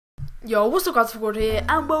Yo, what's up guys, Record here,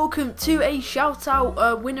 and welcome to a shout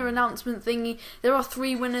out winner announcement thingy. There are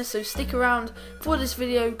 3 winners, so stick around for this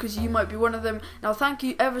video because you might be one of them. Now thank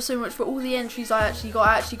you ever so much for all the entries I actually got.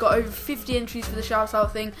 I actually got over 50 entries for the shout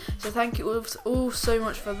out thing, so thank you all so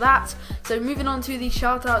much for that. So moving on to the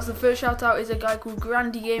shout outs, the first shout out is a guy called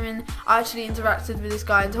Grandy Gaming. I actually interacted with this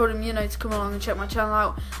guy and told him, to come along and check my channel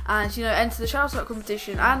out and, enter the shout out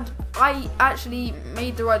competition, and I actually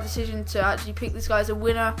made the right decision to actually pick this guy as a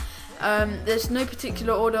winner. There's no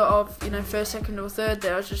particular order of first, second or third.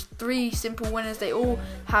 There are just 3 simple winners. They all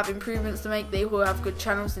have improvements to make. They all have good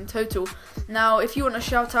channels in total. Now if you want a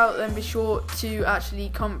shout out, then be sure to actually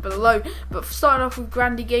comment below. But starting off with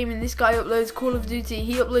Grandy Gaming, this guy uploads Call of Duty.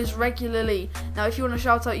 He uploads regularly. Now if you want a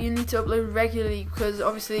shout out, you need to upload regularly, because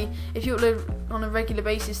obviously if you upload on a regular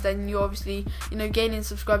basis, then you're obviously gaining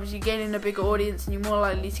subscribers, you're gaining a bigger audience, and you're more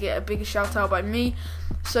likely to get a bigger shout out by me.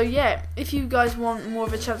 So yeah, if you guys want more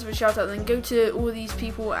of a chance of a shout out, then go to all these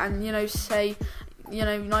people and say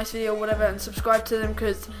nice video or whatever, and subscribe to them,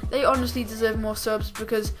 because they honestly deserve more subs.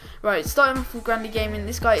 Because right, starting off with Grandy Gaming,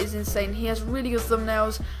 this guy is insane. He has really good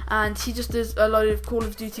thumbnails and he just does a load of Call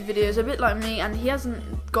of Duty videos, a bit like me, and he hasn't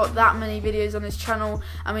got that many videos on his channel.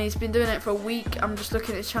 I mean, he's been doing it for a week. I'm just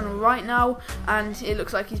looking at his channel right now and it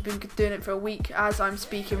looks like he's been doing it for a week as I'm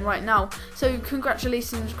speaking right now. So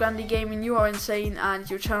congratulations Grandy Gaming, you are insane and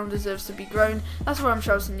your channel deserves to be grown. That's why I'm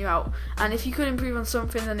shouting you out, and if you could improve on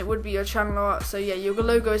something, then it would be your channel art. So yeah, your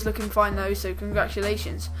logo is looking fine though, so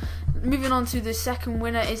congratulations. Moving on to the second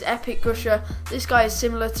winner is Epic Gusher. This guy is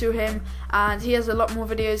similar to him and he has a lot more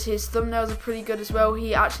videos. His thumbnails are pretty good as well.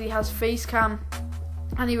 He actually has face cam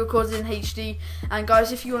and he records in HD. And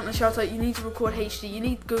guys, if you want a shout out, you need to record HD. You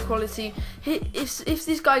need good quality. If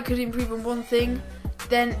this guy could improve on one thing,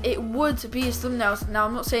 then it would be his thumbnails. Now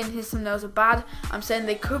I'm not saying his thumbnails are bad, I'm saying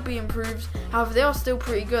they could be improved. However, they are still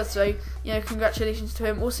pretty good, so congratulations to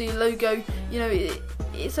him. Also your logo,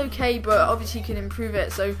 it's okay, but obviously you can improve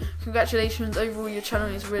it, so congratulations. Overall your channel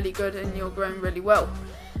is really good and you're growing really well.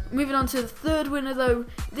 Moving on to the third winner though,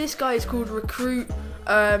 this guy is called Recruit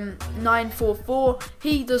 944.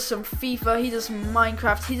 He does some FIFA, he does some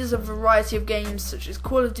Minecraft, he does a variety of games such as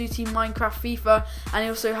Call of Duty, Minecraft, FIFA, and he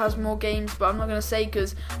also has more games, but I'm not going to say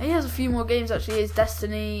because he has a few more games actually. His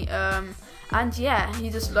Destiny, and yeah, he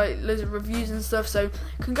does like loads of reviews and stuff. So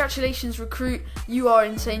congratulations Recruit, you are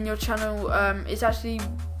insane. Your channel is actually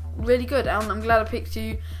really good and I'm glad I picked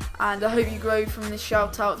you, and I hope you grow from this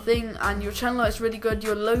shout out thing. And your channel is really good,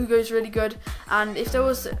 your logo is really good, and if there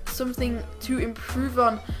was something to improve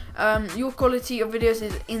on, your quality of videos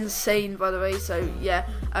is insane by the way. So yeah,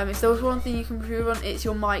 if there was one thing you can improve on, it's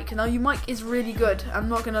your mic. Now your mic is really good, I'm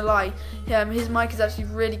not gonna lie. His mic is actually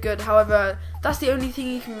really good. However, that's the only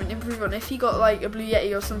thing you can improve on. If he got like a Blue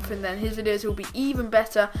Yeti or something, then his videos will be even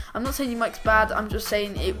better. I'm not saying your mic's bad, I'm just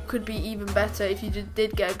saying it could be even better if you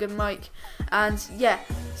did get a good mic. And yeah,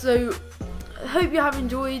 so I hope you have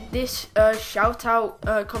enjoyed this shout out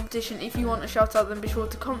competition. If you want a shout out, then be sure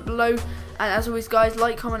to comment below, and as always guys,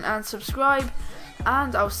 like, comment and subscribe,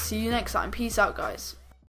 and I'll see you next time. Peace out guys.